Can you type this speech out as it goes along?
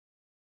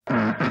Hi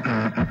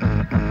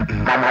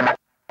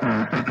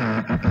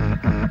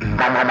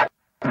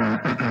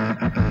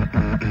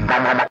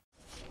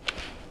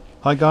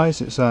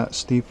guys, it's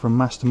Steve from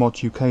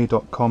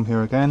mastermodsuk.com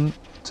here again.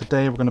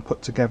 Today we're going to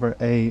put together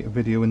a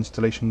video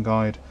installation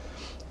guide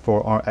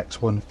for our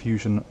X1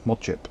 Fusion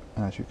mod chip,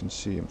 as you can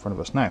see in front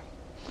of us now.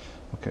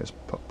 Okay, let's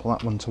pull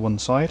that one to one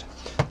side.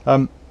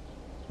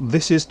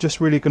 This is just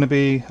really going to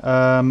be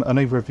an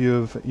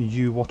overview of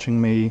you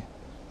watching me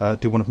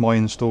do one of my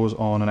installs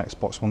on an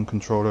Xbox One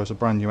controller. It's a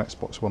brand new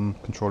Xbox One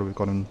controller we've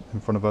got in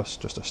front of us,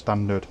 just a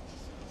standard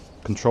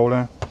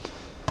controller.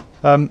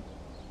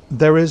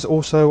 There is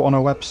also on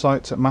our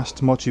website at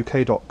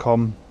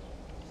mastermodsuk.com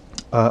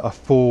a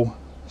full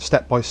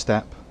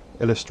step-by-step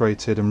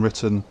illustrated and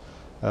written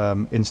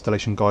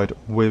installation guide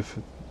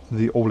with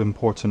the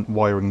all-important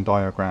wiring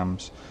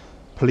diagrams.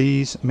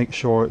 Please make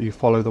sure you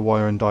follow the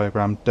wiring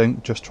diagram.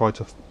 Don't just try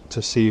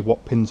to see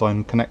what pins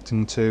I'm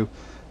connecting to.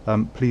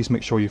 Please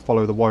make sure you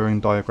follow the wiring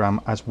diagram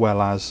as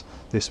well as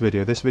this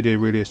video. This video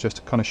really is just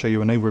to kind of show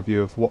you an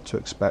overview of what to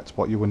expect,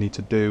 what you will need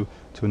to do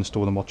to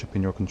install the mod chip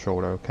in your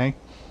controller. Okay.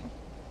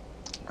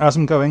 As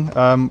I'm going,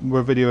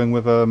 we're videoing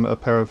with a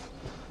pair of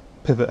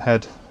pivot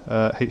head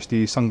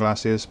HD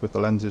sunglasses with the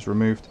lenses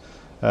removed.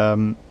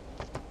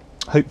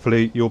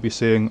 Hopefully you'll be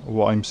seeing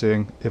what I'm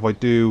seeing. If I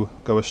do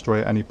go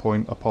astray at any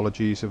point,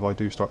 apologies if I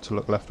do start to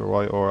look left or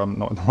right or I'm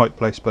not in the right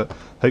place, but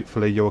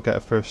hopefully you'll get a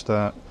first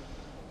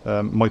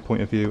my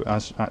point of view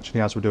as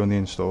we're doing the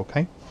install.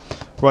 Okay,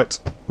 right,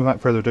 without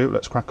further ado,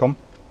 let's crack on.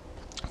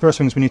 First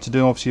things we need to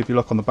do, obviously, if you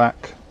look on the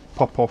back,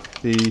 pop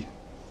off the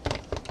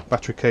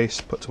battery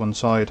case, put to one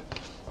side.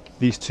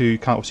 These two, you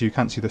can't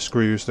see the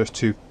screws. There's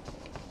two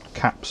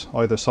caps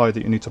either side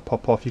that you need to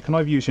pop off. You can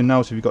either use your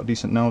nails if you've got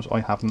decent nails, I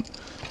haven't,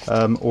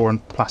 or a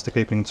plastic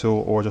opening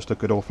tool, or just a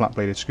good old flat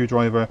bladed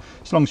screwdriver.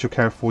 As long as you're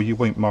careful, you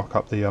won't mark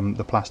up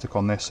the plastic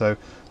on this. So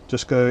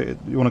just go,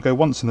 you want to go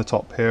once in the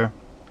top here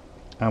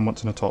and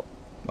once in the top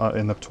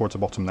towards the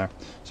bottom there.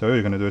 So all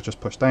you're going to do is just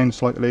push down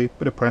slightly,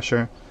 bit of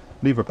pressure,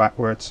 lever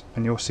backwards,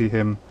 and you'll see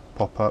him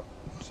pop up.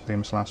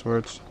 Famous last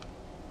words.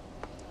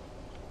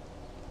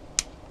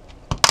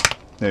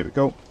 There we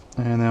go,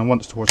 and then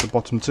once towards the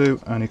bottom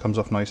too, and he comes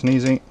off nice and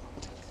easy.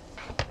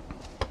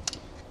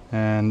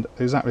 And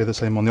exactly the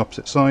same on the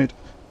opposite side,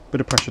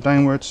 bit of pressure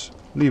downwards,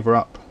 lever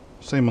up,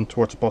 same on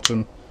towards the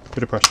bottom,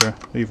 bit of pressure,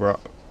 lever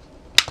up,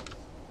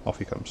 off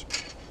he comes.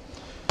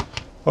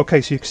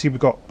 Okay, so you can see we've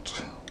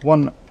got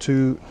 4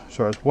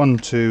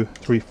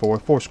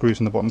 screws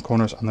in the bottom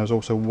corners, and there's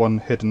also one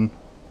hidden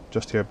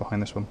just here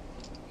behind this one.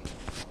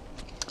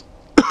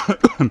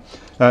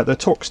 The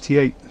Torx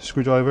T8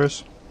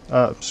 screwdrivers,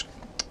 Torx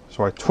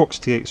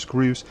T8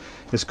 screws.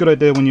 It's a good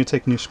idea when you're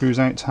taking your screws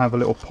out to have a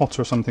little pot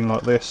or something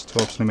like this to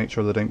obviously make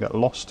sure they don't get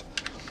lost.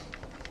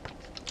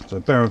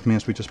 So bear with me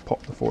as we just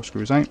pop the 4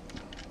 screws out.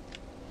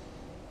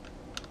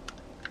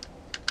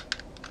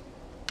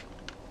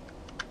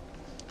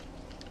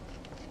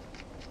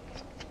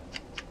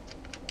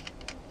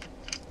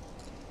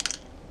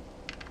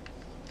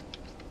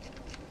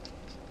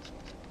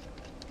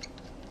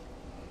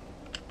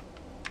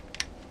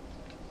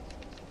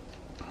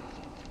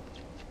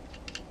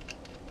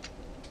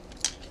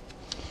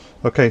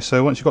 Okay,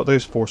 so once you've got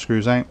those 4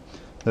 screws out,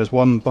 there's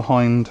one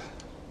behind,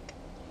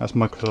 as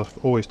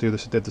Microsoft always do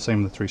this, it did the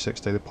same with the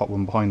 360, they pop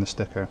one behind the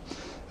sticker.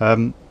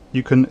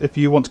 You can, if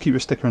you want to keep your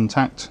sticker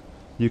intact,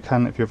 you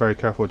can, if you're very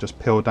careful, just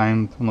peel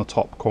down on the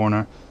top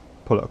corner,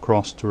 pull it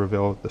across to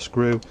reveal the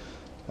screw.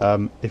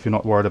 If you're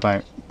not worried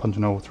about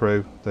punching a hole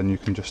through, then you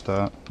can just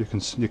you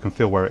can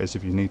feel where it is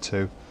if you need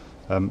to.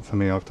 For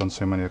me, I've done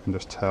so many, I can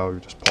just tell, you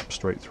just pop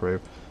straight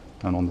through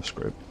and on the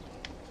screw.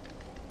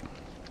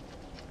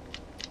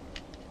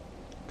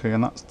 Okay,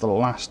 and that's the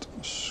last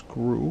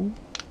screw.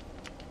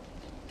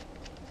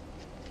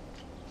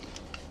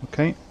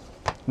 Okay,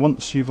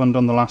 once you've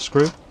undone the last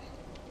screw,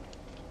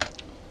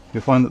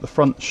 you'll find that the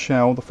front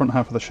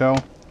half of the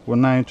shell, will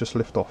now just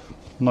lift off,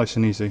 nice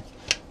and easy.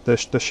 The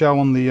shell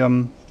on the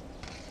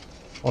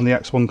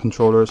X1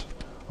 controllers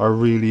are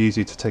really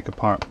easy to take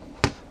apart.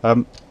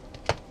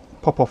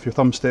 Pop off your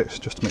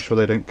thumbsticks just to make sure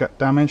they don't get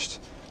damaged.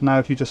 Now,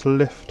 if you just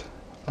lift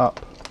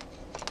up,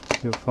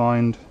 you'll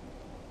find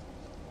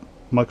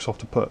Microsoft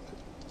to put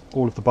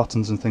all of the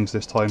buttons and things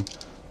this time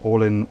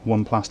all in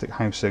one plastic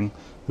housing.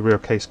 The rear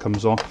case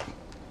comes off.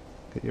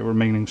 Get your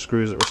remaining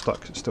screws that were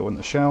stuck still in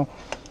the shell.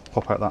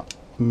 Pop out that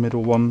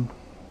middle one.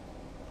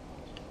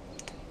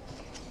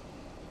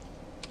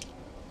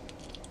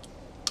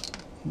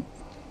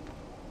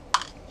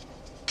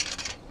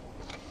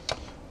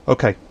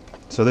 Okay,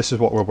 so this is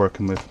what we're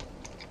working with.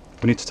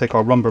 We need to take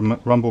our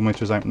rumble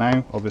motors out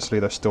now. Obviously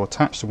they're still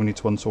attached, so we need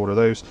to unsolder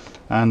those.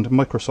 And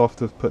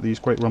Microsoft have put these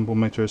great rumble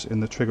motors in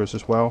the triggers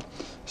as well,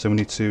 so we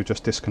need to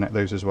just disconnect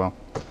those as well.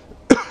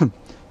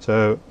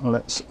 So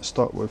let's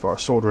start with our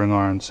soldering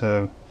iron.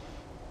 So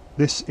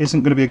this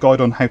isn't going to be a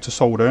guide on how to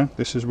solder.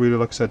 This is really,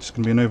 like I said, just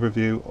going to be an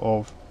overview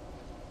of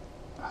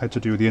how to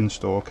do the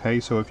install.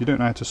 Okay, so if you don't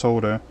know how to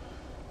solder,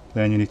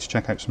 then you need to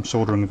check out some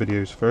soldering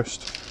videos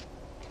first.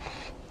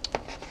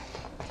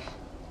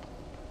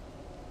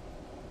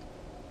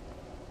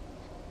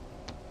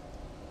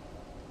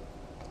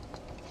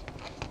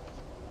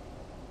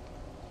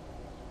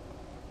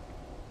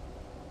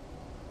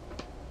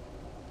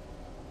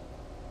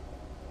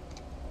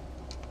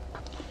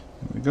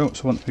 we go.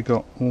 So once we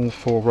got all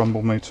 4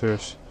 rumble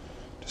motors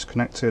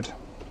disconnected,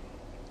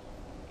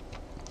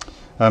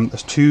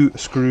 there's 2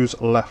 screws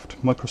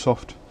left.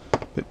 Microsoft,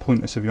 a bit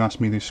pointless if you ask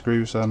me, these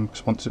screws,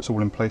 because once it's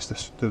all in place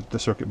the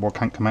circuit board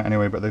can't come out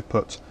anyway, but they've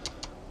put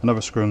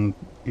another screw in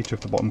each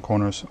of the bottom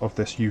corners of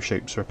this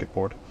U-shaped circuit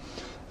board.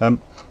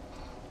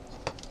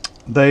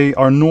 They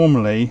are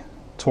normally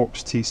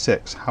Torx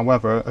T6,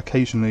 however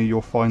occasionally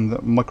you'll find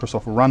that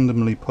Microsoft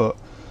randomly put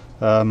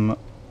an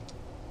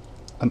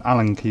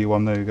Allen key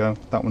one. There you go,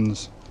 that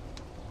one's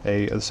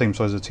the same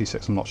size as a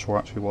T6. I'm not sure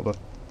actually what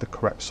the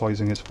correct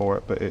sizing is for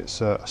it, but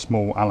it's a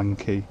small Allen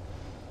key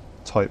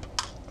type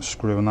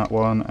screw in that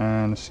one.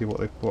 And let's see what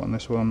they've put on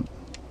this one.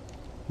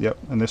 Yep,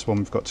 in this one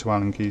we've got 2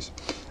 Allen keys.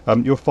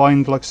 You'll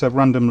find, like I said,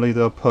 randomly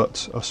they'll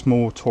put a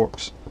small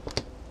Torx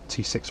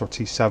T6 or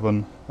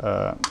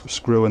T7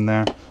 screw in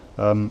there.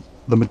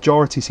 The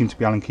majority seem to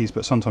be Allen keys,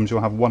 but sometimes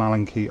you'll have 1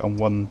 Allen key and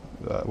one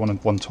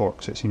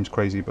Torx. It seems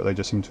crazy, but they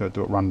just seem to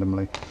do it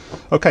randomly.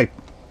 Okay,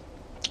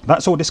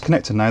 that's all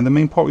disconnected now. The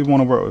main part we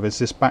want to work with is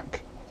this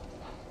back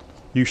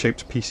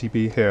U-shaped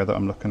PCB here that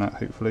I'm looking at.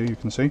 Hopefully you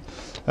can see.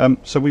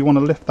 So we want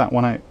to lift that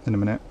one out in a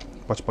minute,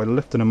 just by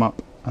lifting them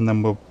up, and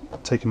then we'll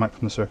take him out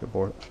from the circuit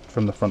board,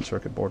 from the front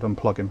circuit board,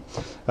 unplug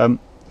him.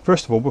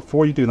 First of all,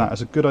 before you do that,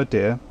 it's a good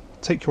idea,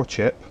 take your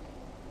chip,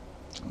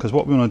 because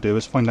what we want to do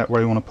is find out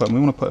where you want to put him.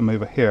 We want to put him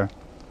over here,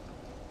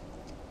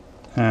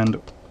 and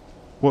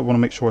what we want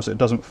to make sure is that it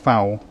doesn't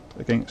foul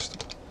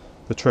against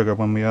the trigger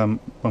when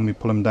we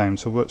pull him down.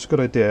 So it's a good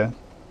idea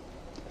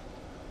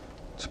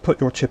to put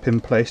your chip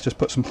in place. Just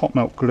put some hot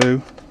melt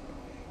glue.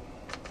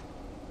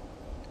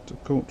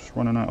 Cool, just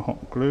running out of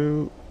hot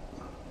glue.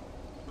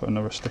 Put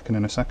another stick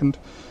in a second.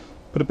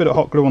 Put a bit of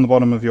hot glue on the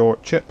bottom of your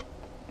chip,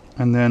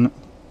 and then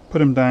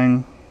put him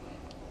down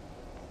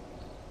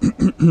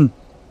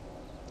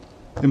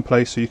in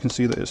place so you can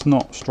see that it's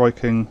not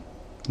striking,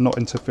 not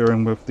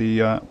interfering with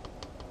the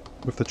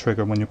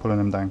trigger when you're pulling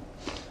him down.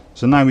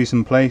 So now he's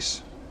in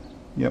place.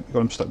 Yep, we got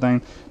him stuck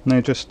down.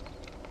 Now just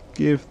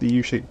give the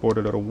U-shaped board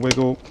a little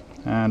wiggle,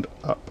 and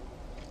up,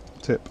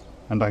 tip,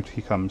 and out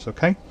he comes.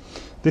 Okay,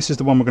 this is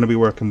the one we're going to be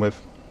working with.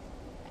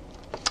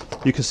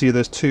 You can see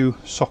there's 2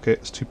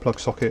 sockets, 2 plug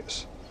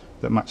sockets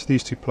that match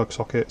these 2 plug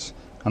sockets,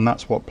 and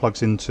that's what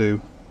plugs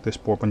into this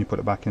board when you put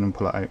it back in and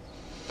pull it out.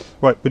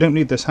 Right, we don't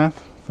need this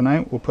half for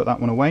now. We'll put that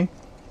one away.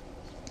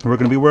 We're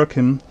going to be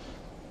working,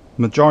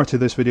 majority of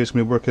this video is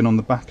going to be working on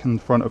the back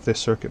and front of this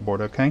circuit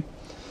board. Okay.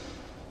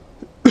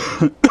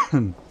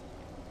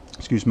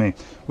 Excuse me.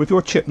 With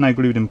your chip now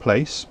glued in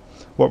place,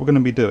 what we're going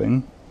to be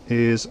doing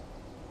is,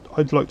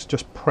 I'd like to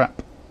just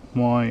prep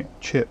my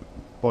chip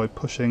by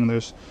pushing.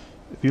 If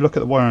you look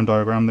at the wiring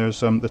diagram, there's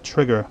the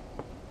trigger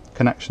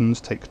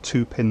connections take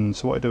 2 pins.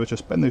 So what I do is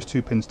just bend those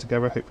 2 pins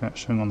together. Hopefully that's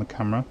showing on the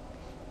camera.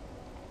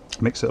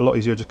 Makes it a lot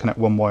easier to connect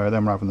 1 wire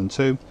then rather than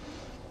 2.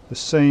 The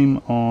same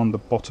on the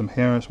bottom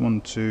here. It's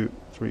 1, 2,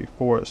 3,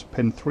 4. It's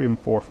pin 3 and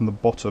 4 from the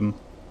bottom.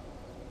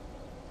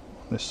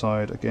 This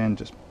side again,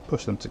 just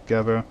push them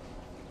together,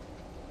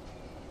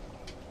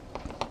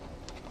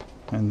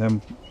 and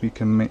then we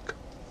can make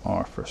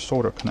our first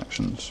solder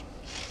connections.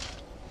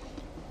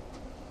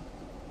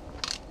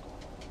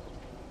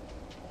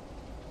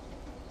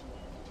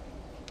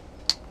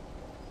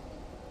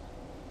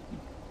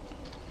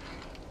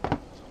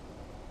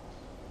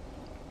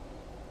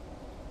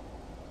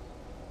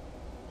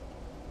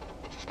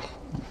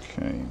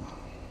 Okay.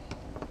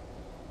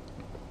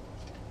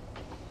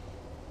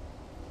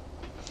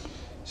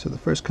 So the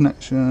first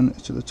connection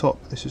is to the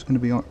top. This is going to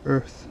be our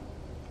earth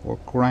or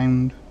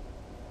ground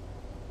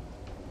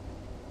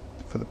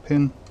for the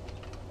pin.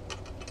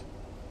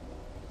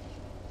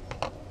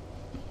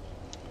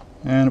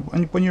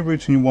 And when you're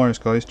routing your wires,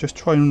 guys, just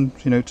try and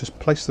just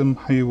place them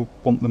how you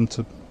want them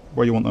to,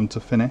 where you want them to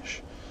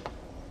finish,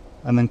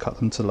 and then cut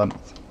them to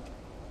length.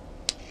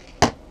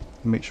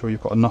 Make sure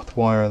you've got enough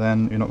wire,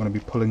 then you're not going to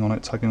be pulling on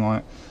it, tugging on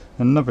it.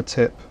 And another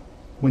tip,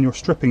 when you're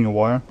stripping your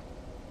wire,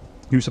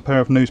 use a pair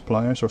of nose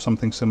pliers or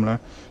something similar,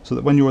 so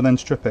that when you're then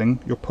stripping,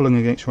 you're pulling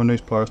against your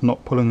nose pliers,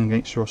 not pulling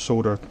against your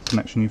solder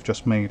connection you've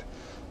just made.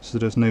 So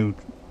there's no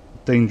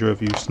danger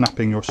of you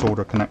snapping your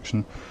solder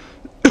connection.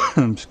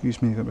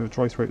 Excuse me, I've got a bit of a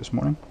dry throat this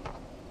morning.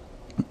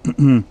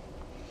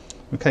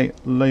 Okay,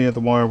 layer the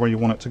wire where you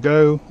want it to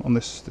go. On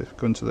this,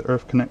 go into the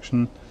earth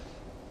connection,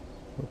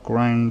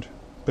 ground,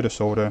 bit of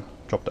solder,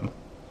 job done.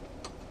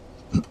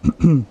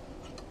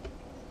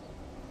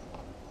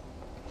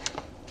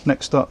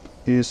 Next up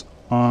is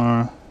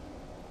our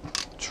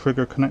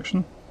trigger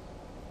connection.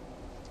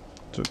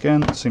 So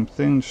again, same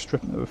thing.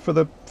 Strip for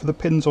the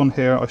pins on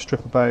here. I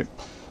strip about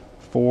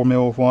 4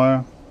 mil of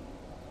wire.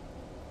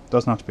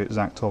 Doesn't have to be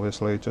exact,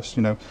 obviously. Just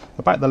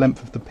about the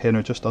length of the pin,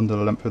 or just under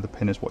the length of the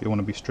pin, is what you want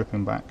to be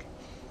stripping back.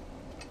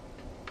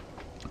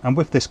 And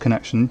with this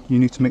connection, you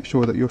need to make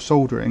sure that you're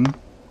soldering,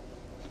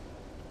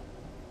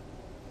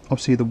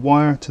 obviously, the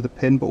wire to the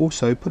pin, but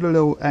also put a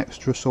little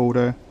extra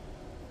solder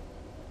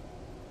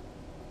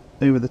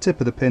over the tip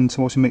of the pin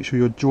to also make sure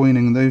you're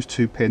joining those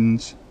 2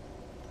 pins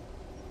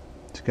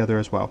together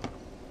as well.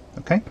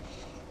 Okay.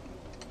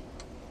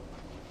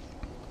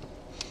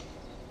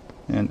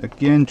 And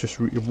again, just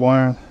route your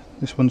wire.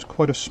 This one's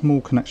quite a small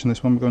connection.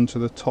 This one we're going to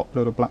the top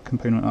little black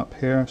component up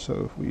here.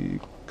 So if we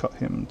cut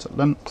him to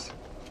length,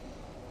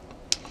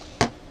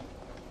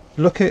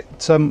 look at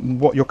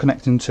what you're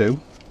connecting to,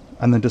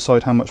 and then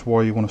decide how much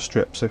wire you want to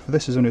strip. So for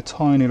this is only a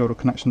tiny little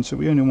connection, so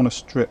we only want to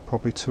strip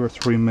probably 2 or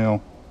 3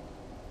 mil.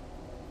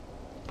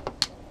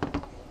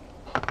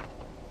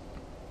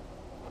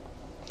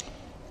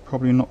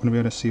 Probably not going to be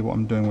able to see what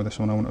I'm doing with this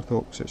one, I wouldn't have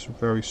thought, because it's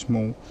very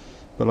small.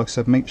 But like I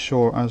said, make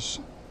sure as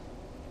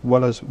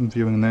well as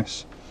viewing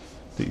this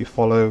that you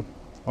follow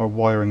our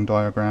wiring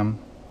diagram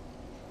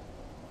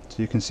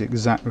so you can see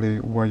exactly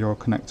where you're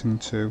connecting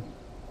to,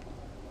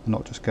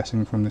 not just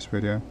guessing from this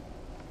video.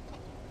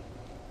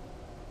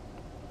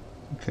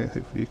 Okay,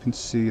 hopefully you can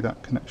see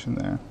that connection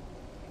there.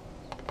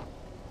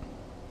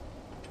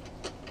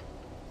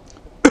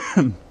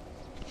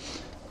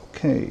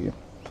 Okay,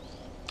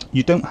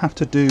 you don't have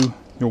to do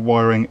your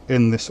wiring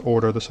in this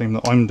order the same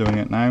that I'm doing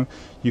it now.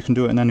 You can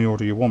do it in any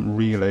order you want,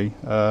 really.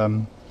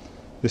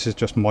 This is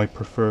just my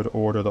preferred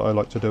order that I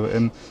like to do it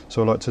in.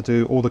 So I like to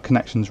do all the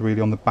connections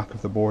really on the back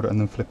of the board and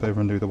then flip over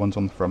and do the ones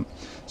on the front.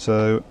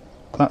 So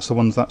that's the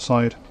ones that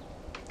side.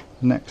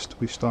 Next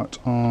we start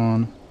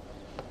on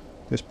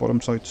this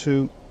bottom side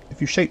too. If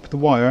you shape the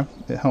wire,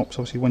 it helps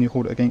obviously when you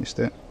hold it against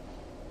it.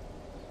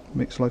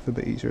 Makes life a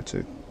bit easier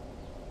too.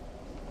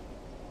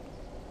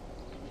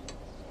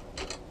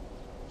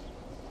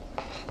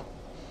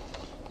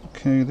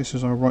 Okay, this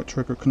is our right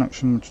trigger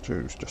connection, which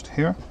is just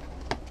here.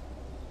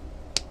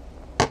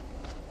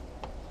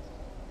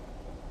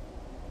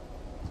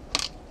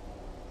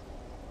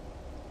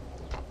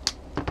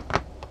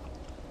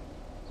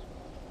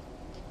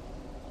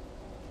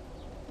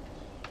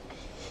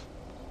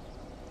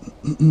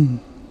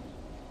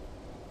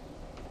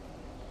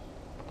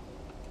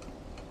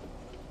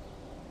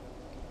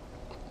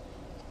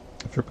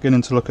 If you're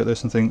beginning to look at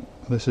this and think,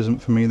 this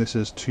isn't for me, this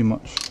is too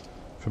much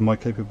for my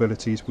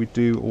capabilities, we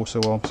do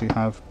also obviously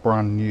have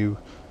brand new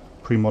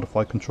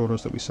pre-modified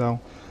controllers that we sell.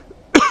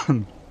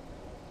 And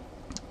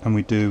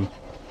we do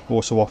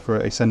also offer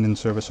a send-in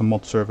service, a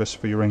mod service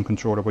for your own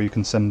controller where you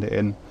can send it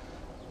in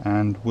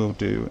and we'll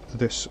do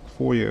this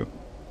for you.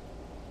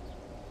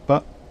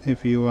 But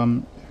if you're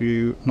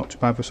not too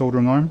bad with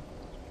soldering iron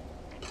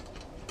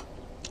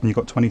and you've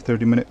got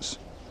 20-30 minutes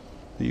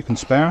that you can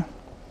spare,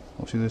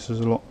 obviously this is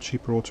a lot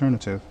cheaper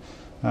alternative.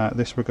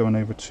 This we're going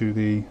over to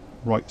the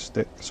left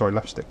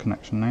stick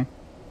connection now.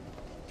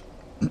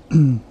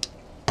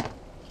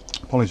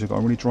 Apologies, I've got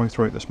a really dry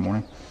throat this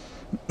morning.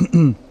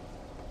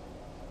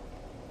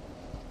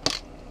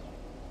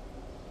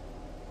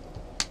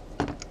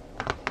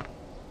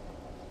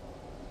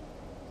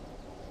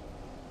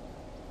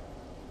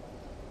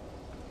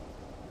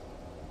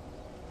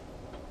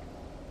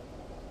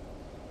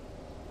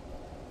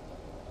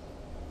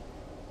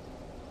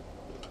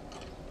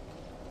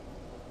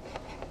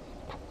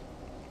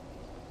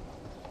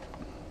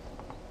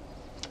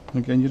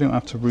 Again, you don't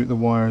have to route the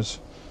wires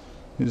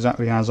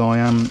exactly as I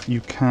am.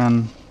 You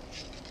can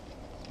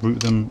route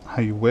them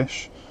how you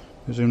wish.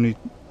 There's only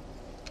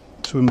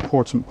 2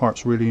 important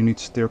parts really you need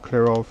to steer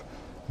clear of,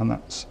 and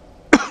that's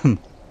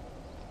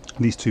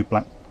these 2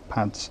 black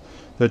pads.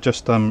 They're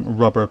just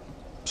rubber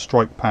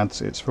strike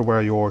pads. It's for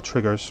where your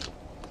triggers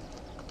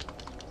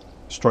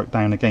strike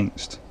down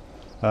against.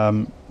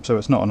 So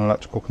it's not an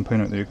electrical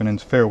component that you're going to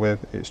interfere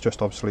with. It's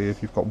just obviously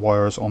if you've got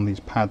wires on these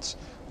pads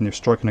and you're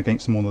striking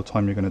against them all the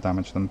time, you're going to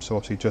damage them. So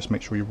obviously just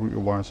make sure you route your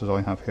wires as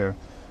I have here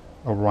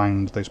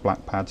around those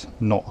black pads,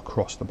 not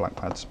across the black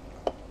pads.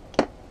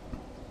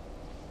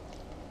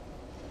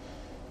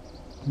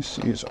 This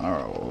is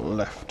our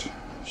left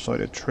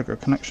sided trigger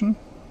connection.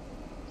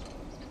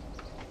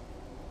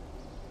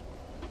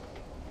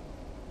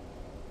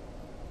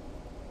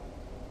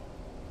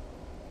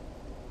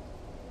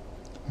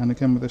 And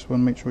again with this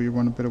one, make sure you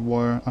run a bit of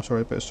wire, a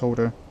bit of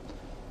solder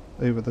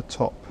over the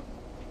top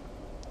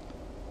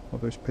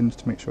of those pins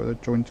to make sure they're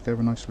joined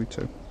together nicely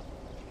too.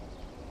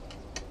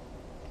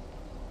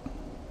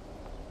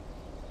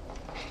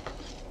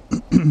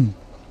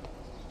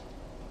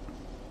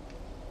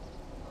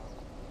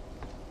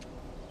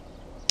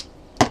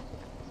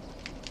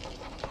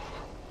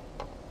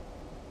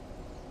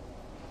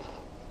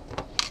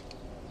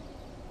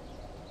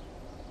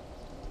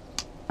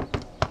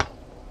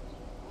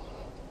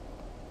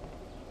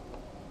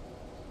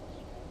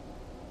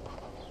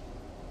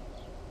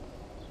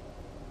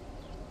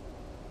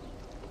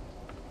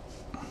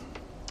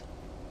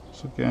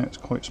 So again, it's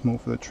quite small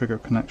for the trigger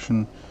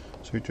connection,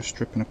 so you're just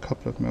stripping a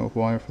couple of mil of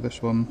wire for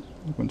this one.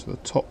 I'm going to the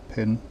top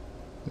pin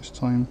this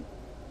time.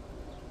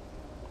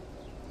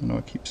 I know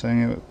I keep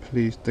saying it, but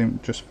please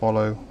don't just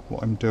follow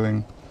what I'm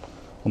doing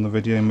on the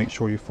video. Make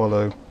sure you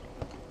follow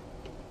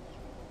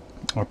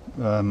our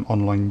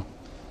online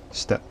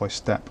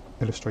step-by-step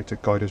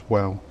illustrated guide as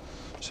well,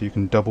 so you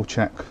can double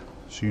check,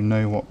 so you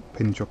know what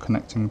pins you're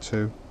connecting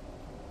to.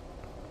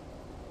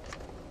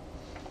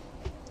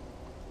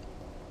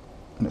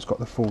 And it's got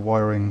the full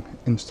wiring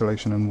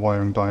installation and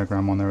wiring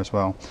diagram on there as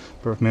well.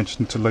 But I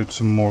just need to load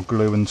some more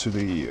glue into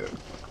the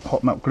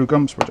hot melt glue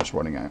guns, we're just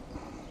running out.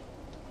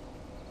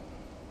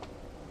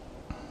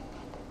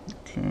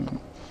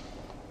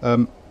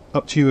 Okay.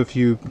 Up to you if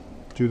you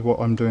do what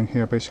I'm doing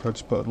here. Basically,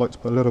 I'd like to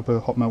put a little bit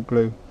of hot melt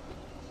glue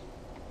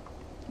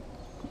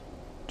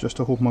just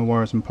to hold my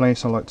wires in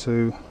place. I like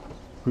to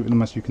route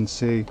them, as you can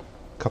see, a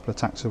couple of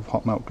tacks of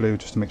hot melt glue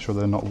just to make sure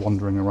they're not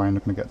wandering around,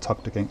 they're going to get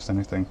tugged against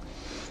anything.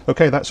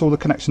 Okay, that's all the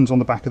connections on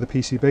the back of the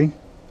PCB.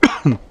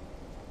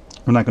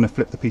 We're now going to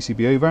flip the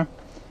PCB over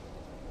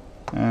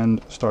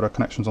and start our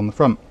connections on the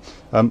front.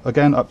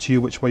 Again, up to you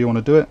which way you want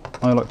to do it.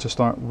 I like to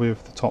start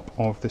with the top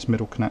of this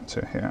middle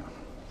connector here.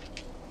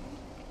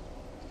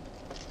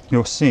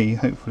 You'll see,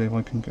 hopefully if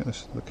I can get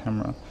this to the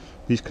camera,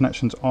 these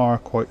connections are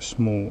quite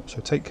small, so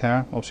take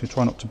care. Obviously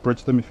try not to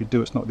bridge them. If you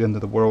do, it's not the end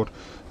of the world.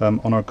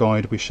 On our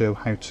guide we show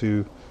how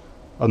to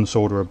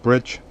unsolder a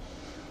bridge.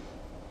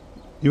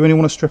 You only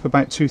want to strip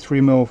about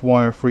 2-3 mil of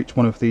wire for each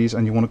one of these,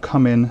 and you want to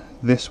come in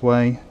this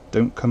way.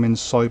 Don't come in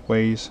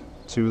sideways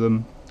to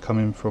them. Come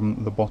in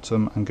from the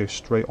bottom and go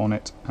straight on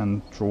it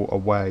and draw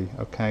away.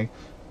 Okay,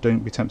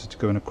 don't be tempted to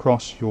go in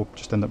across, you'll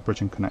just end up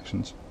bridging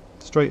connections.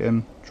 Straight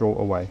in, draw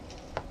away.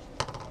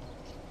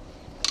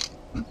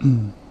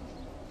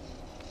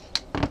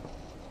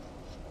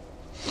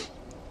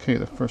 Okay,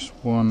 the first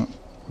one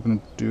we're going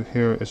to do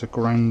here is a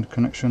ground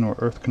connection or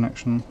earth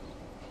connection.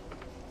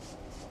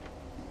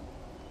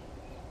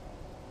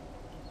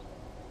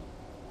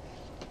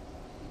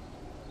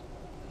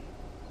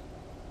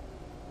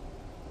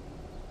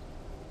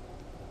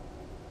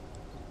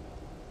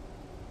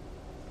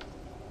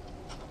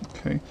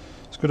 Okay,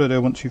 it's a good idea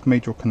once you've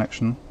made your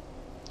connection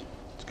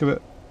to give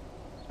it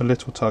a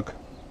little tug.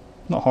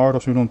 Not hard,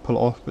 obviously we don't pull it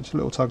off, but just a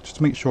little tug just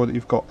to make sure that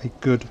you've got a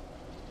good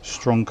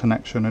strong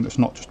connection and it's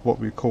not just what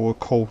we call a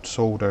cold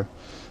solder,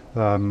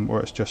 where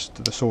it's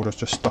just the solder's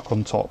just stuck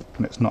on top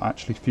and it's not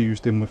actually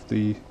fused in with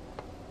the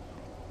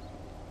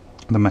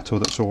metal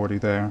that's already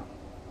there.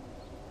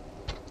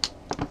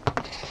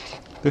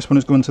 This one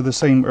is going to the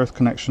same earth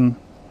connection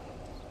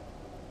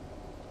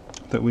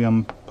that we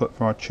put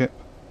for our chip.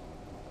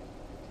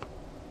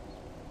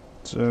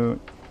 So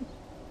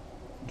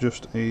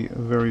just a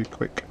very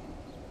quick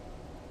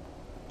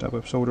dab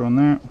of solder on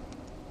there.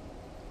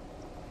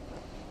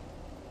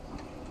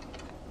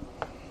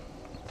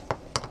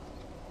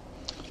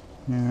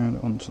 And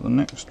on to the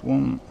next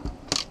one.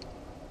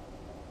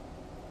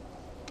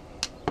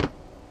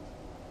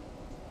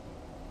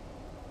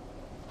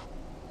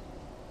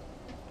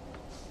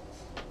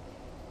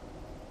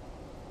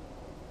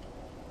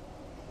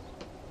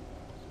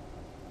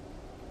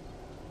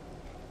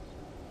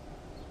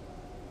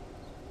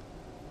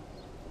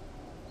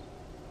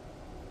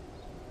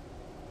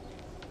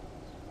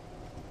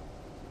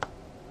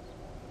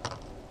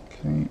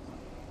 Okay.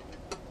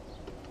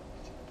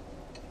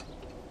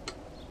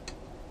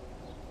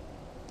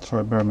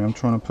 Sorry, bear with me, I'm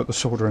trying to put the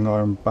soldering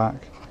iron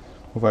back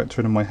without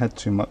turning my head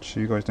too much so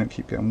you guys don't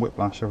keep getting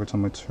whiplash every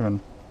time I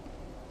turn.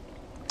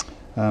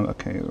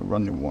 Okay,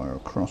 run your wire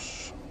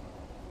across.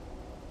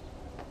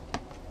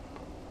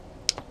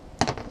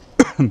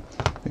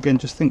 Again,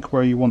 just think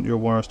where you want your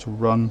wires to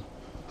run.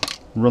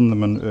 Run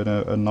them in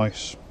a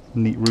nice,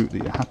 neat route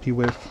that you're happy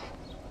with.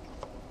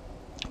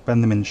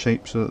 Bend them in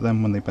shape so that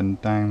then when they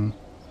bend down,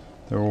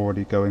 they're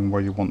already going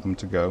where you want them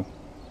to go.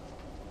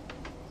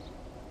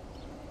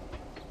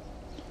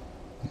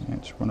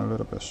 Let's run a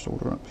little bit of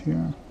solder up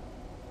here.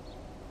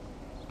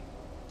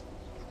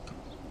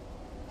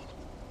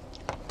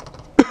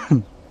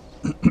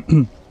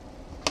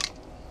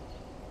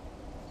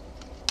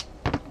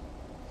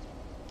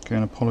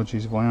 Again,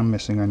 apologies if I am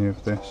missing any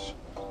of this.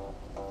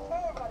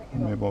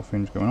 Mobile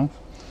phone's going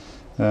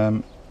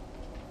off.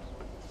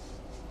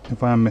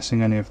 If I am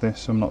missing any of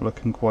this, I'm not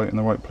looking quite in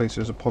the right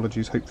places.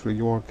 Apologies. Hopefully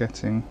you are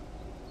getting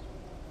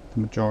the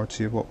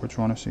majority of what we're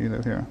trying to see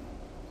though here.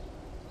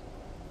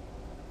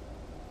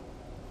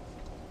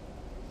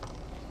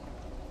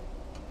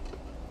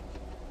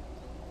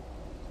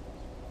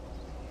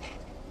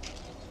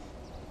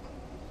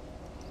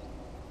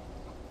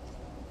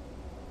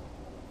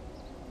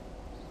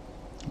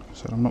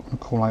 So I'm not going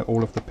to call out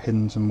all of the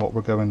pins and what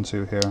we're going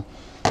to here.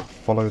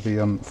 Follow the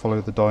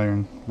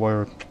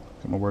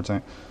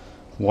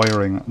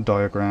wiring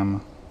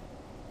diagram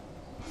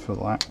for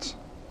that,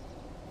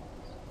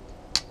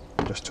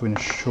 just to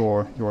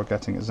ensure you are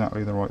getting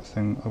exactly the right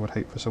thing. I would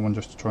hate for someone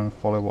just to try and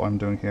follow what I'm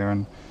doing here,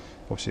 and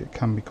obviously it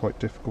can be quite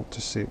difficult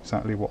to see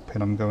exactly what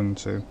pin I'm going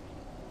to.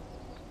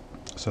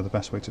 So the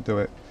best way to do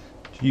it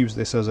is use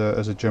this as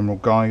a general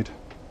guide.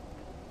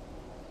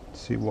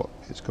 See what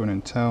it's going to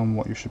entail and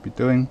what you should be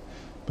doing,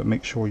 but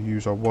make sure you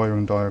use our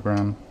wiring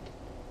diagram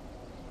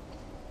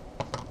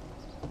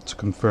to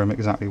confirm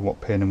exactly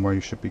what pin and where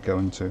you should be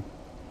going to.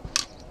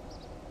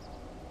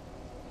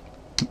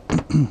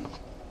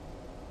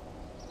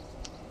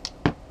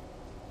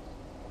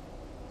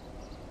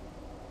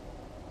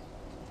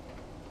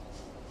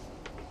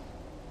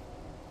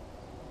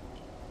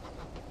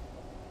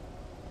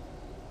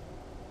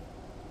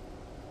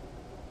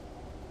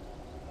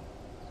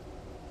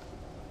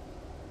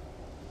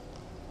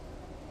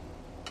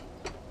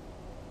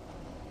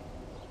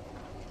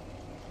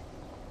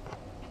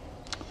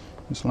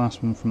 This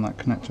last one from that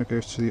connector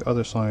goes to the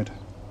other side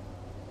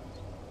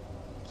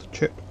of the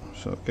chip.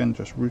 So again,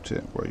 just route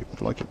it where you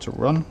would like it to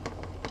run.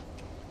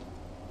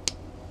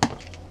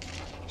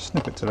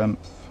 Snip it to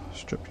length,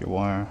 strip your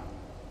wire,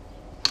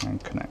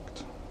 and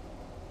connect.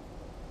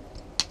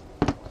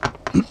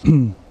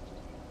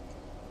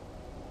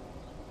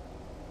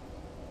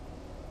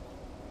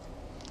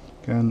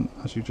 Again,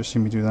 as you just see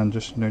me do then,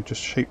 just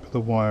just shape the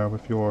wire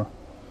with your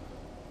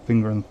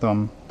finger and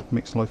thumb.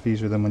 Makes life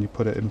easier than when you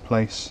put it in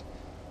place.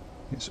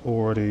 It's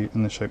already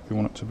in the shape you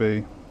want it to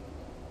be.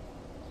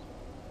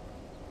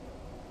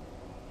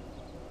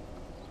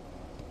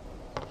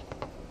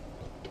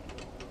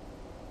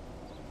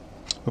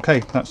 Okay,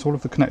 that's all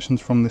of the connections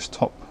from this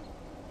top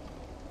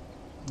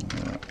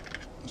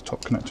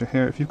connector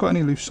here. If you've got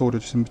any loose solder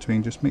just in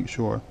between, just make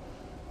sure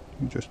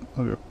you just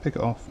pick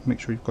it off,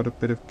 make sure you've got a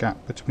bit of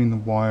gap between the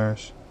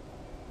wires.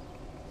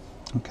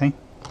 Okay,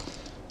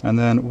 and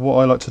then what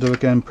I like to do,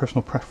 again,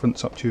 personal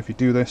preference, up to you if you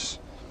do this,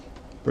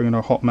 bring in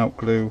our hot melt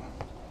glue,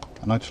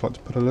 and I just like to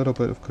put a little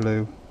bit of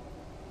glue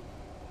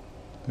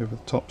over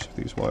the tops of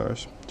these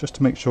wires, just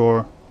to make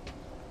sure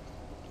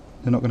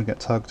they're not going to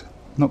get tugged,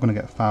 not going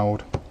to get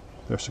fouled,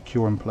 they're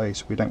secure in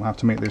place. We don't have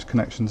to make those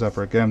connections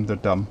ever again, they're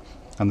done,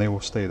 and they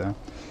will stay there.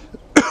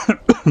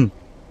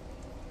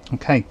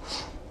 Okay,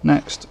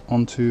 next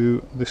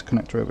onto this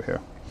connector over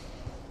here.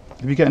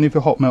 If you get any of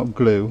your hot melt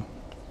glue,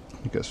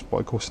 you get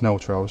what I call snail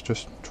trails,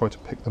 just try to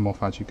pick them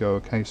off as you go,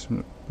 okay,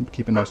 so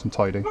keep it nice and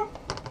tidy.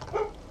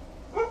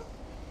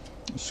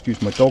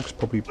 Excuse my dogs,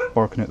 probably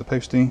barking at the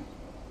postie.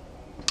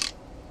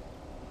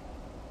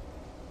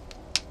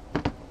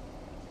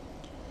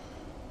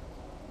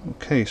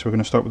 Okay, so we're going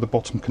to start with the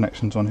bottom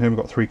connections on here. We've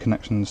got 3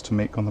 connections to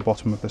make on the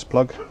bottom of this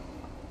plug.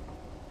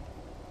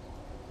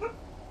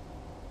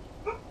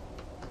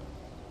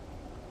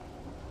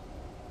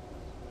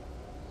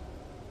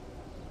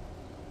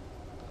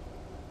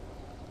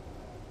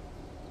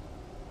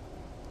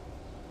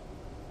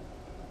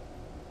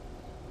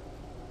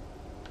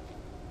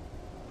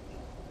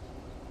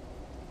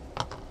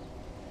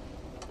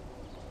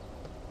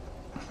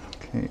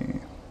 Okay,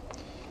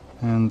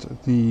 and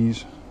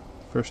these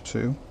first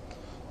 2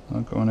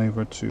 are going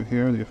over to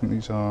here. I think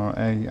these are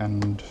A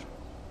and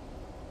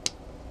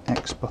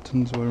X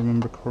buttons, if I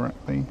remember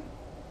correctly.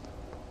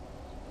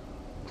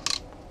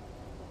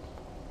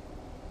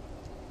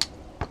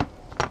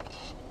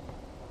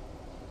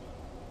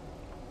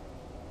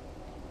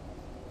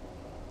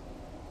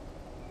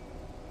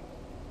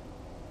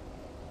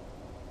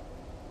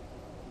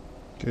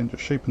 Again,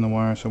 just shaping the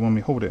wire so when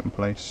we hold it in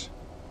place,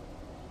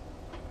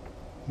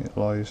 it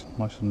lies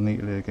nice and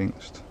neatly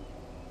against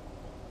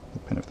the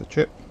pin of the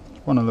chip.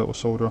 Run a little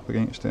solder up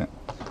against it,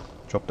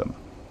 job done.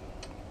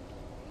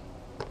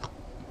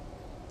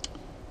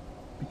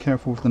 Be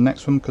careful with the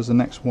next one, because the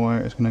next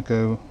wire is going to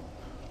go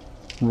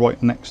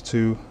right next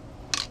to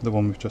the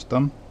one we've just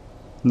done,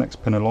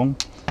 next pin along.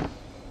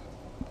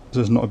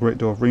 There's not a great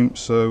deal of room,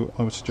 so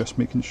I would suggest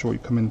making sure you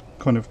come in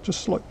kind of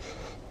just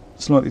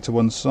slightly to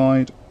one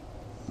side.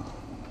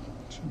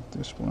 So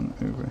this one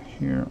over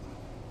here.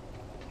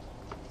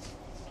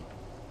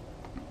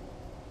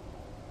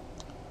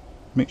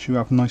 Make sure you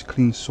have nice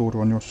clean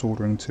solder on your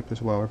soldering tip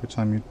as well every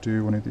time you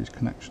do one of these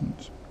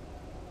connections.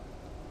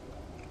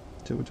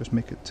 It will just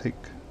make it take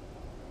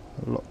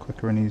a lot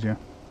quicker and easier.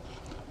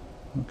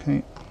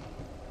 Okay.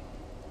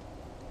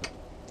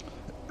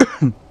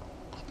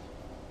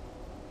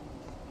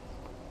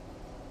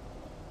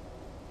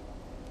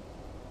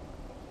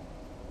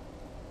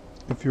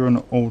 If you're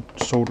an old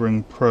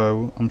soldering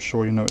pro, I'm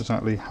sure you know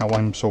exactly how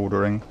I'm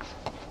soldering.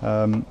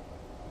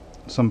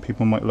 Some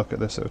people might look at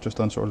this that have just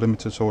done sort of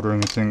limited soldering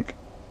and think,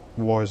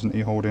 why isn't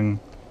he holding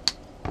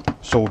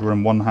solder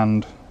in one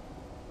hand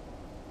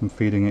and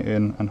feeding it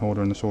in and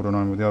holding the soldering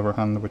iron with the other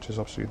hand, which is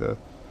obviously the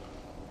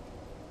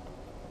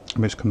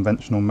most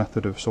conventional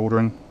method of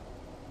soldering.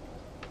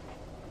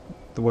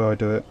 The way I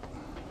do it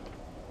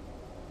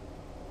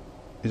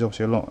is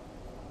obviously a lot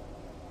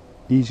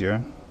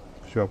easier,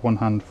 because you have one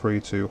hand free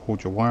to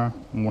hold your wire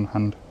and one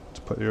hand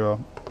to put your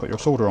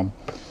solder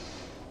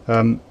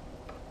on.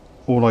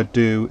 All I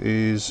do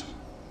is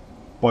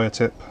buy a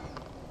tip,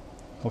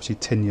 obviously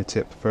tin your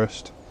tip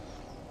first,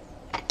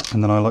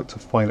 and then I like to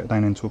file it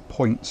down into a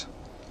point.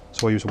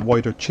 So I use a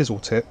wider chisel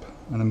tip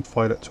and then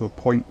file it to a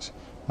point.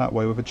 That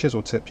way with a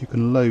chisel tip you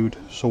can load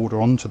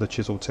solder onto the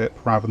chisel tip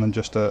rather than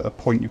just a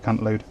point you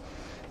can't load.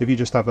 If you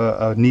just have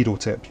a needle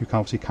tip, you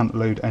obviously can't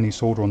load any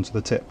solder onto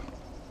the tip.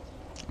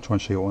 I'll try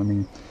and show you what I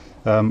mean.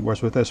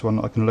 Whereas with this one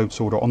I can load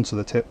solder onto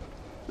the tip.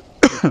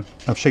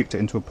 I've shaped it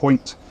into a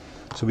point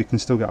so we can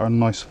still get our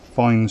nice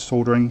fine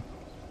soldering,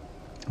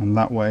 and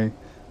that way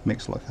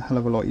makes life a hell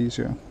of a lot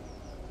easier,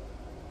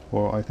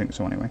 or I think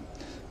so anyway.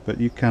 But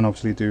you can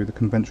obviously do the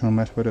conventional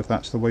method if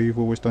that's the way you've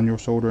always done your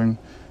soldering.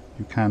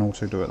 You can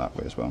also do it that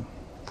way as well.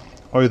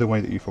 Either way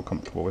that you feel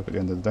comfortable with at the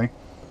end of the day.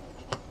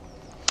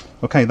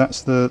 Okay,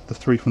 that's the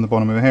 3 from the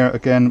bottom over here.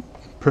 Again,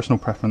 personal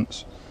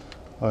preference.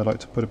 I like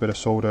to put a bit of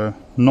solder,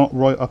 not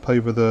right up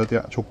over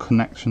the actual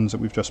connections that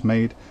we've just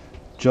made,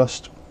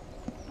 just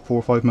 4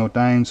 or 5 mil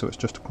down, so it's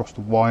just across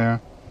the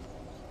wire.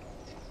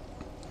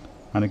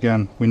 And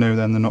again, we know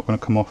then they're not going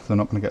to come off, they're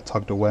not going to get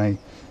tugged away,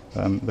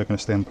 they're going to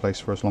stay in place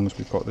for as long as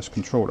we've got this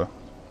controller.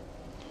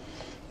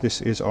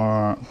 This is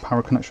our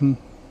power connection,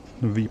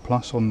 the V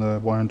plus on the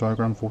wiring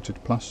diagram, voltage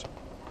plus.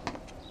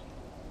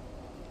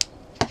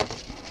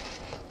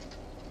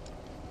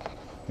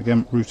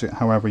 Again, route it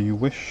however you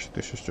wish.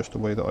 This is just the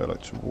way that I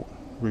like to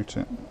route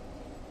it.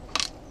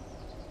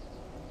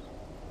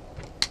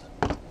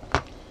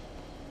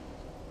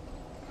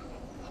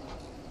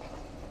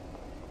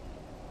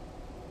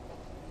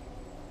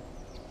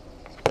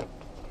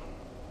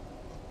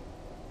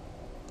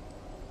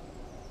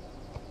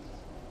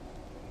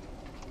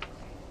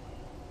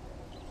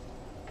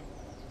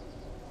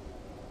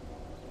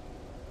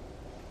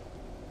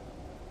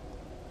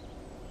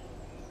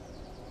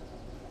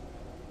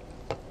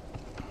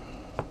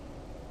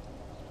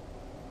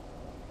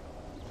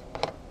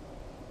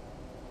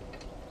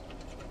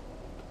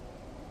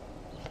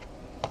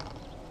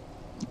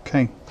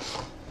 Okay,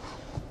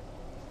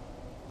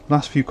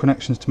 last few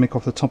connections to make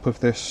off the top of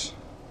this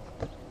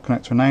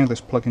connector now, this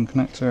plug-in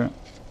connector,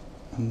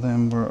 and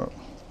then we're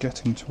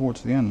getting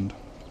towards the end.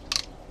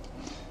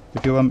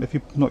 If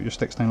you knot your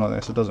sticks down like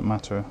this, it doesn't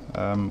matter.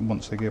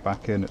 Once they go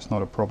back in, it's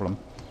not a problem.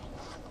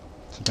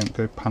 So don't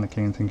go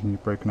panicking and thinking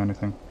you've broken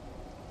anything.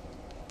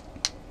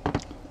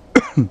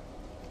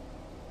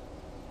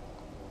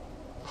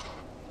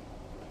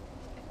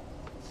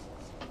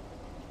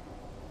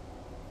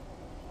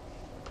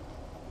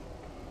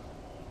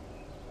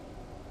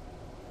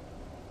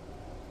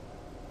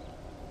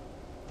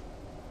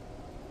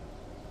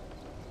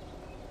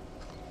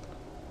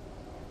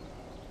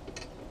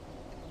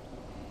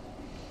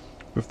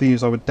 With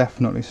these, I would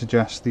definitely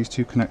suggest these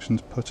two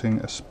connections putting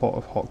a spot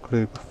of hot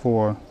glue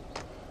before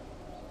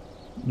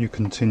you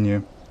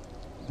continue.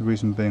 The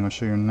reason being, I'll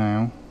show you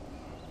now.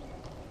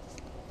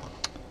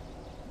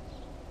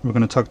 We're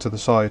going to tug to the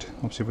side.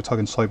 Obviously, if we're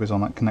tugging sideways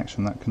on that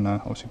connection, that can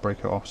obviously break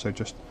it off. So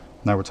just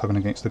now we're tugging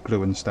against the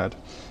glue instead.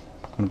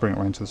 I'm going to bring it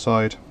around to the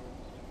side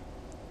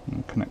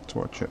and connect to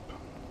our chip.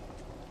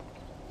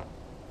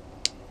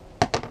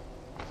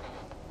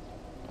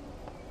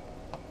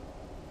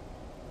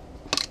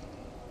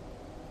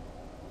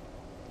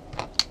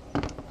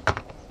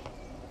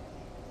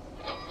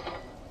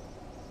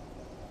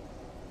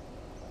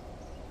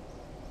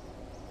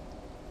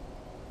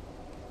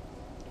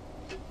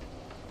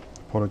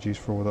 Apologies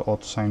for all the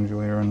odd sounds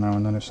you'll hear now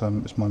and then.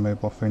 It's my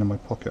mobile phone in my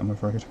pocket, I'm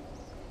afraid.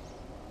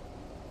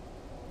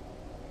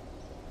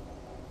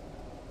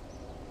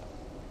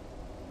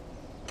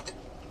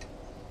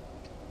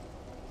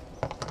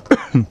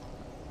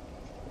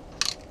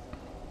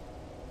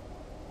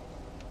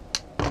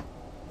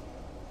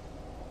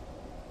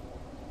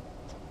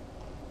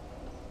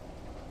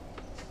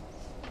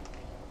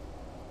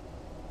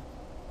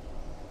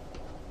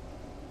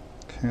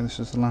 Okay, this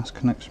is the last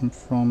connection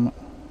from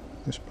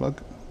this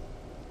plug.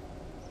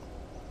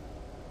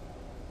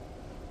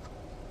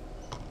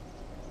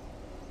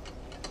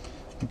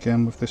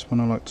 Again, with this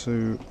one I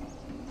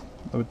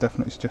would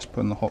definitely suggest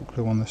putting the hot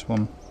glue on this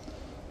one.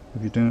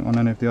 If you're doing it on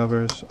any of the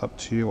others, up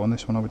to you. On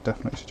this one I would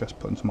definitely suggest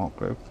putting some hot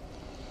glue.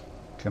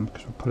 Again,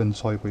 because we're pulling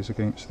sideways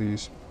against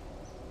these.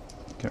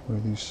 Get rid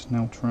of these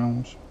snell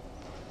trowels.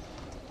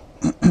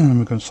 And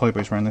we're going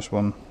sideways around this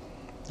one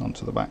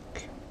onto the back.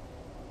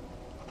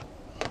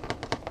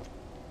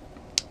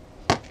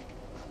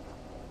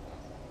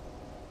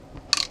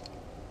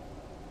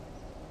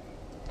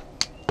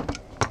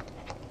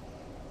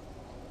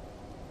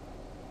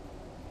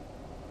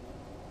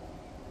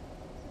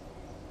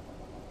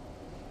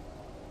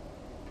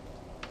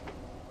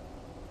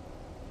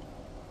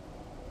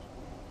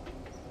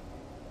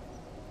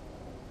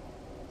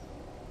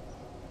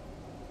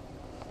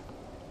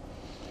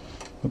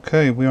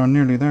 Okay, we are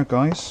nearly there,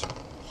 guys.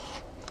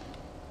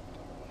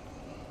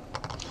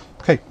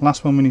 Okay,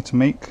 last one we need to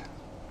make.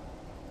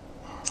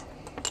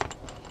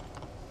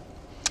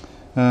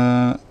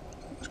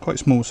 It's quite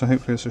small, so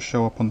hopefully this will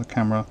show up on the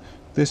camera.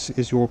 This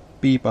is your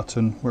B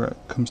button where it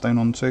comes down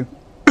onto.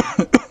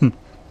 So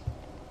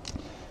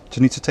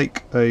you need to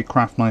take a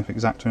craft knife,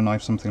 X-Acto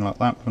knife, something like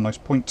that, with a nice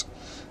point,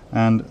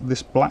 and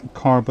this black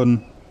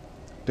carbon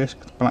disc,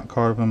 black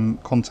carbon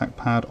contact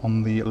pad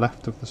on the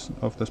left of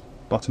this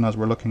button as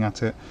we're looking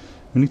at it.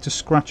 We need to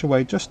scratch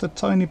away just a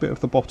tiny bit of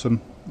the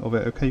bottom of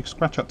it. Okay, you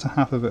scratch up to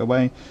half of it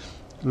away.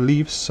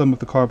 Leave some of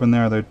the carbon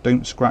there though,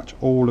 don't scratch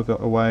all of it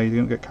away, you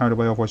don't get carried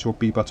away, otherwise your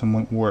B button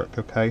won't work.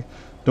 Okay,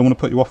 don't want to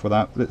put you off with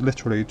that.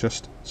 Literally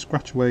just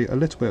scratch away a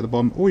little bit at the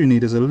bottom. All you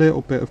need is a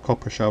little bit of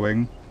copper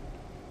showing.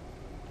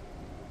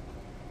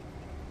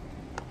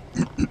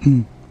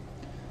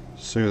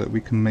 So that we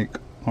can make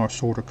our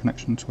solder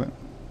connection to it.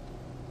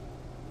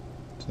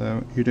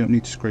 So you don't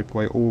need to scrape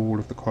away all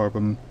of the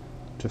carbon,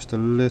 just a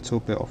little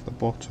bit off the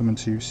bottom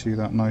until you see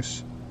that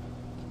nice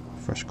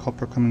fresh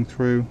copper coming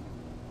through.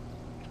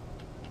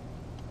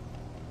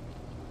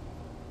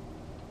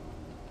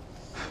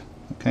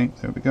 Okay,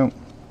 there we go.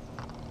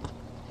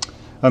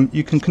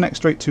 You can connect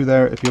straight to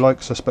there if you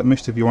like, so I suspect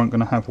most of you aren't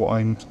going to have what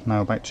I'm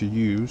now about to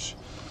use.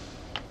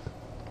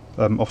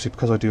 Obviously,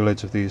 because I do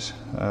loads of these,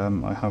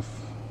 I have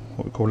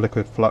what we call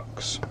liquid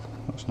flux.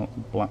 That's not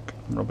black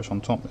rubbish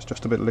on top, it's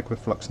just a bit of liquid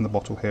flux in the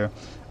bottle here.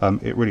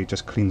 It really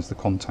just cleans the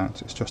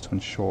contact. It's just to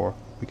ensure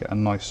we get a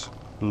nice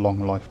long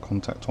life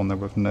contact on there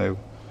with no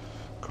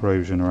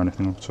corrosion or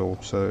anything at all,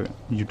 so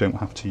you don't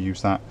have to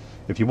use that.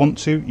 If you want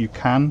to, you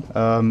can.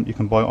 You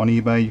can buy it on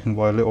eBay. You can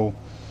buy a little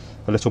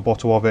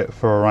bottle of it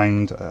for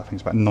around I think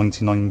it's about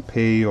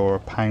 99p or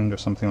 £1 or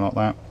something like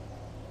that.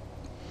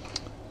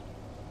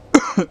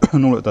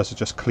 And all it does is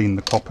just clean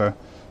the copper,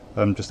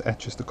 just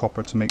etches the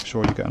copper to make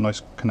sure you get a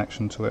nice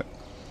connection to it.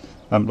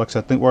 Like I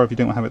said, don't worry if you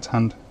don't have it to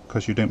hand,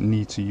 because you don't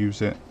need to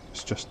use it.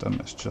 It's just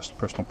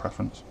personal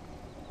preference.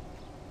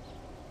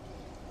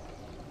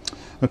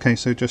 Okay,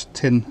 so just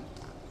tin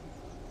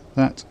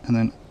that and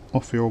then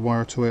offer your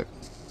wire to it,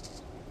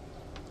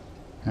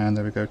 and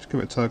there we go. Just give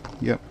it a tug.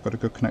 Yep, got a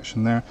good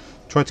connection there.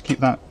 Try to keep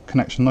that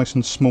connection nice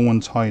and small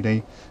and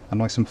tidy and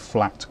nice and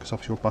flat, because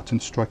obviously your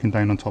button's striking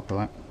down on top of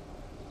that.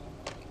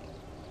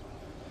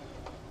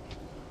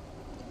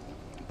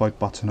 By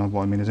button,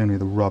 what I mean is only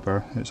the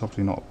rubber. It's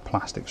obviously not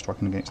plastic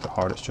striking against it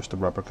hard, it's just the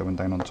rubber going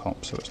down on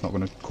top, so it's not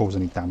going to cause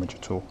any damage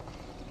at all.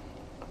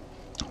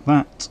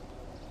 That,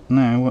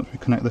 now once we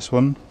connect this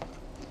one,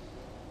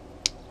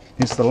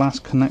 is the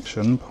last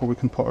connection before we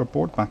can put our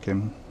board back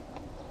in.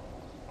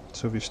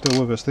 So if you're still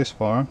with us this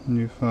far and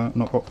you've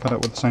not got fed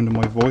up with the sound of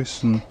my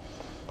voice and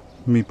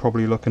me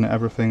probably looking at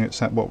everything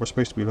except what we're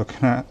supposed to be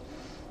looking at,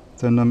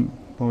 then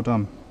well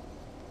done.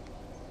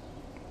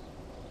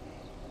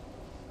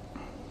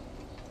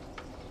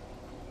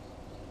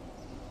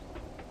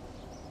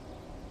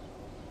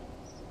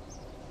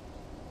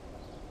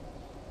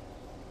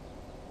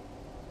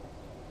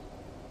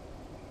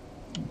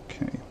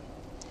 Okay.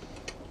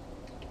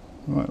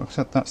 Right, like I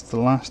said, that's the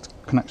last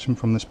connection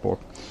from this board.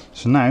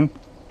 So now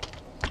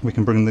we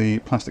can bring the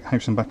plastic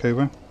housing back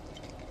over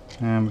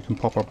and we can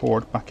pop our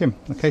board back in.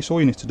 Okay, so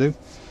all you need to do,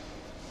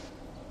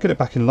 get it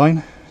back in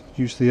line,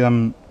 use the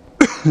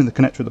the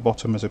connector at the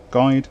bottom as a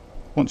guide.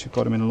 Once you've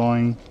got them in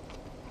line,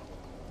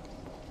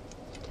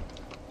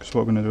 because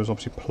what we're going to do is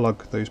obviously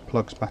plug those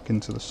plugs back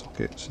into the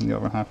sockets in the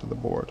other half of the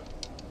board.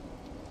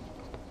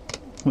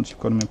 Once you've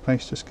got them in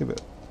place, just give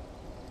it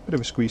a bit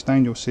of a squeeze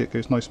down. You'll see it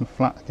goes nice and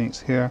flat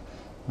against here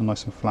and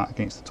nice and flat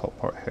against the top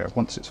part here.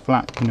 Once it's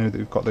flat, you know that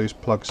we've got those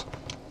plugs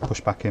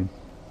pushed back in.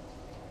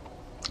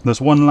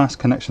 There's one last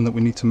connection that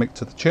we need to make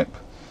to the chip,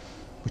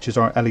 which is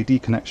our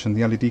LED connection.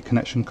 The LED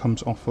connection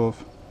comes off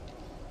of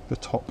the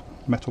top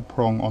metal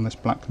prong on this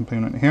black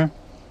component here.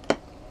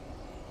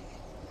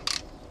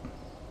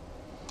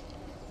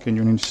 Again,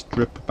 you'll need to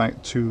strip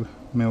about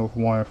 2mm of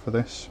wire for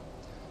this.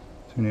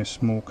 It's only a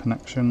small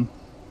connection.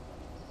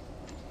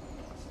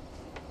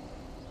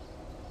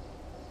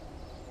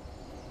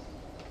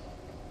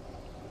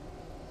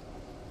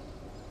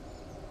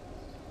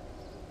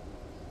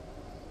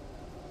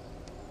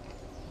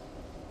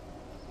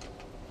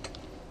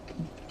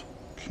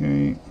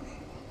 Okay.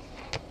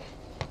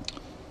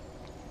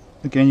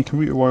 Again, you can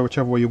route your wire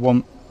whichever way you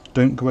want.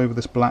 Don't go over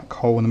this black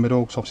hole in the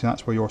middle, because obviously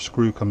that's where your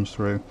screw comes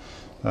through.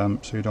 So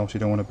you obviously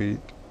don't want to be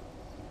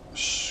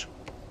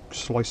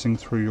slicing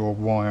through your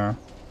wire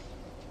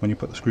when you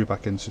put the screw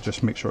back in, so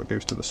just make sure it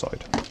goes to the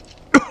side.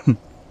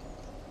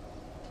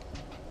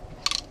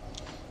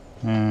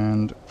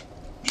 And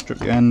strip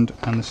the end,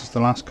 and this is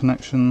the last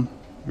connection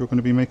you're going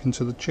to be making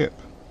to the chip.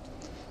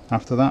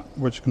 After that,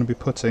 we're just going to be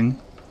putting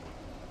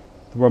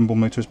the rumble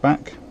motors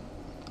back,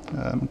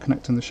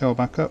 connecting the shell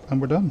back up, and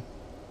we're done.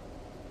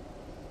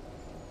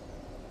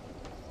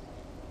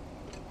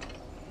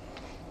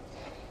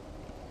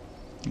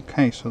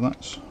 Okay, so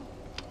that's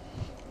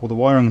all the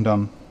wiring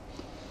done.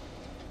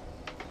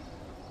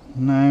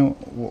 Now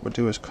what we'll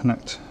do is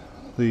connect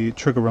the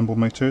trigger rumble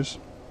motors.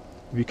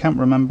 If you can't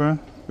remember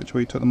which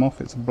way you took them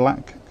off, it's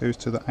black goes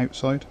to the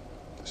outside.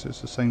 This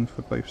is the same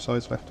for both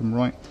sides, left and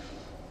right.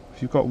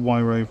 If you've got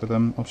wire over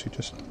them, obviously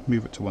just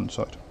move it to one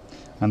side.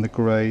 And the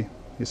grey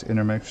is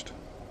innermost.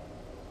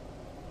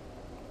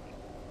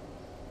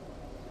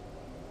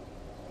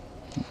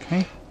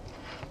 Okay,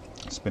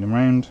 spinning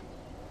round,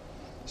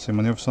 same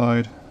on the other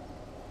side,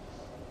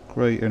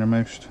 grey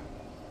innermost,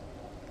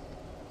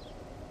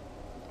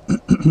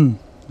 and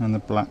the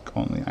black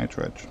on the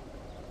outer edge.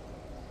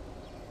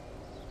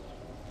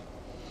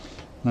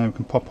 Now we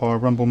can pop our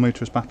rumble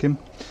motors back in.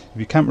 If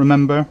you can't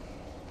remember,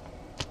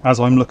 as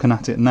I'm looking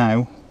at it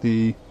now,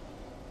 the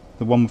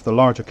one with the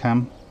larger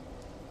cam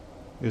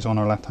is on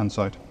our left hand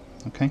side.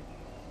 Okay.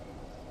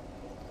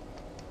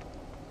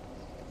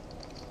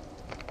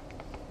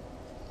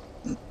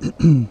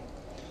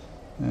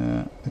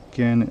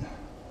 Again,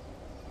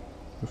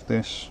 with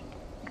this,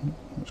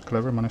 it was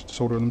clever, I managed to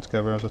solder them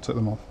together as I took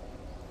them off.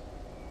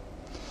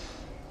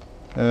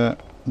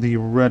 The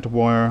red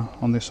wire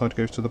on this side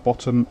goes to the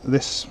bottom.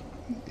 This,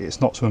 it's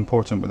not so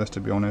important with this,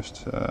 to be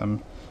honest.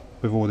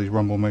 With all these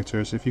rumble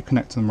motors, if you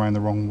connect them around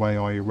the wrong way,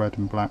 i.e. red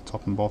and black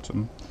top and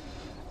bottom,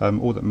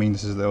 All that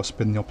means is they'll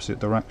spin the opposite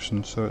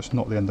direction, so it's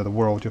not the end of the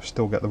world. You'll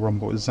still get the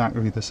rumble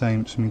exactly the same,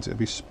 which means it'll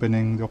be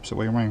spinning the opposite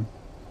way around.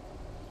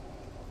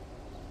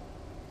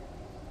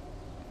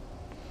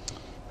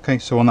 Okay,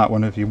 so on that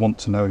one, if you want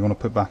to know, you want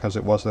to put back as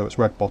it was, though it's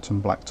red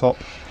bottom, black top.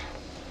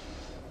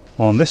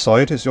 On this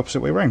side, it's the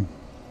opposite way around.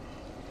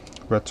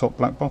 Red top,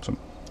 black bottom.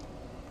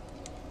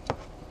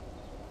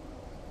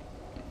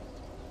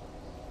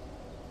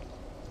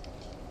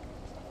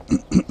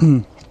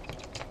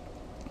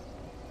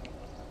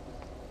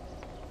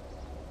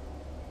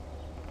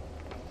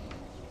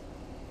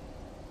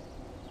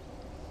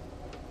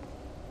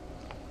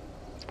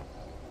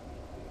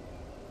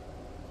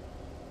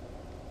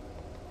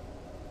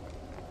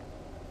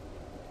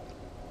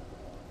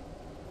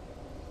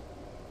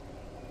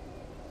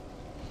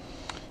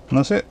 And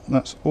that's it.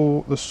 That's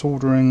all the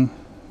soldering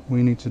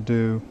we need to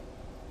do.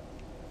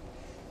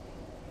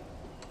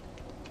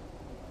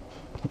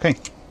 Okay,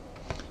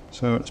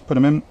 so let's put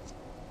them in,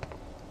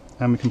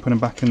 and we can put them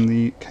back in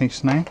the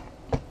case now.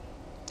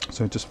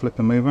 So just flip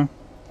them over,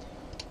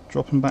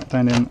 drop them back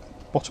down in,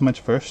 bottom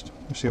edge first.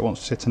 You see it wants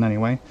to sit in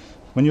anyway.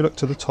 When you look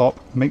to the top,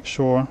 make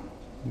sure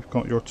you've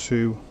got your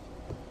two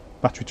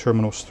battery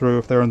terminals through.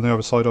 If they're on the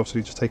other side,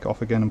 obviously just take it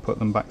off again and put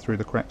them back through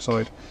the correct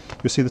side.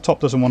 You'll see the top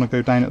doesn't want to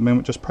go down at the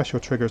moment. Just press your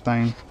triggers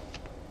down,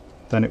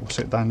 then it will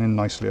sit down in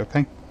nicely.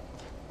 Okay,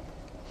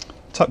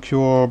 tuck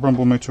your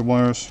rumble motor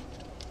wires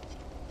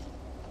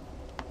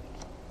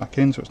back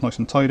in so it's nice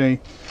and tidy,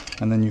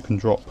 and then you can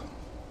drop,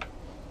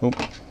 oh,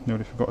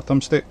 nearly forgot the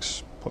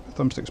thumbsticks. Pop your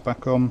thumbsticks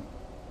back on.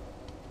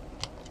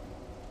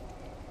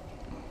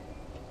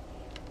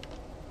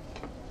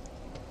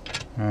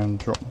 And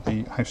drop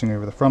the housing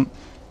over the front.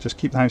 Just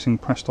keep the housing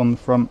pressed on the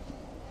front.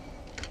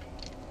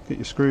 Get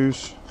your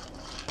screws.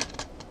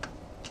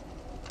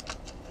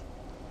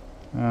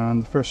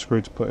 And the first screw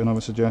to put in, I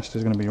would suggest,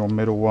 is going to be your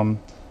middle one,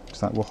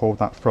 because that will hold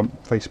that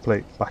front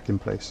faceplate back in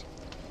place.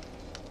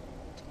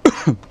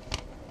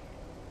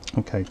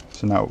 Okay,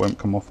 so now it won't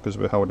come off because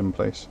we're held in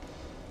place.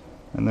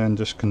 And then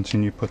just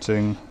continue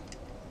putting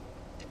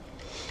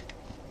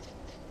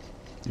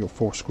your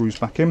 4 screws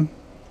back in.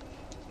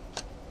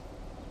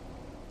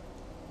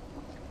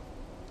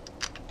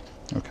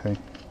 Okay,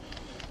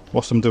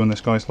 whilst I'm doing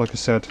this, guys, like I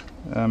said,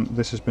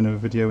 this has been a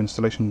video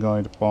installation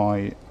guide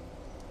by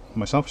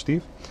myself,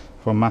 Steve,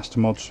 from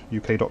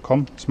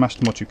mastermodsuk.com. It's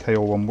mastermodsuk,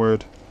 all one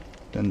word,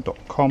 then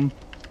 .com.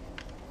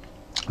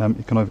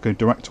 You can either go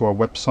direct to our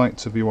website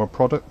to view our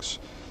products.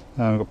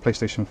 We've got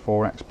PlayStation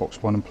 4,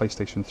 Xbox One and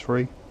PlayStation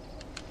 3.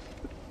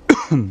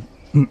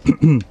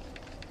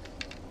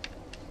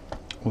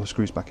 All the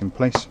screws back in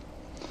place.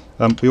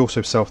 We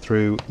also sell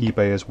through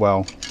eBay as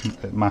well.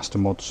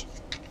 Mastermods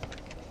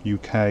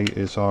UK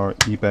is our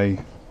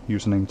eBay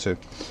username too.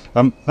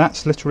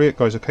 That's literally it,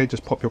 guys. Okay,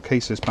 just pop your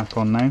cases back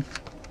on now.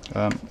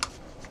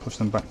 Push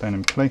them back down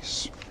in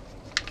place.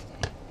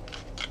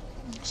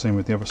 Same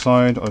with the other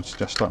side. I'd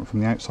suggest starting from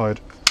the outside.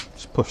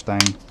 Just push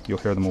down. You'll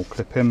hear them all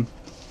clip in,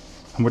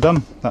 and we're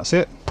done. That's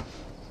it.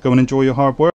 Go and enjoy your hard work.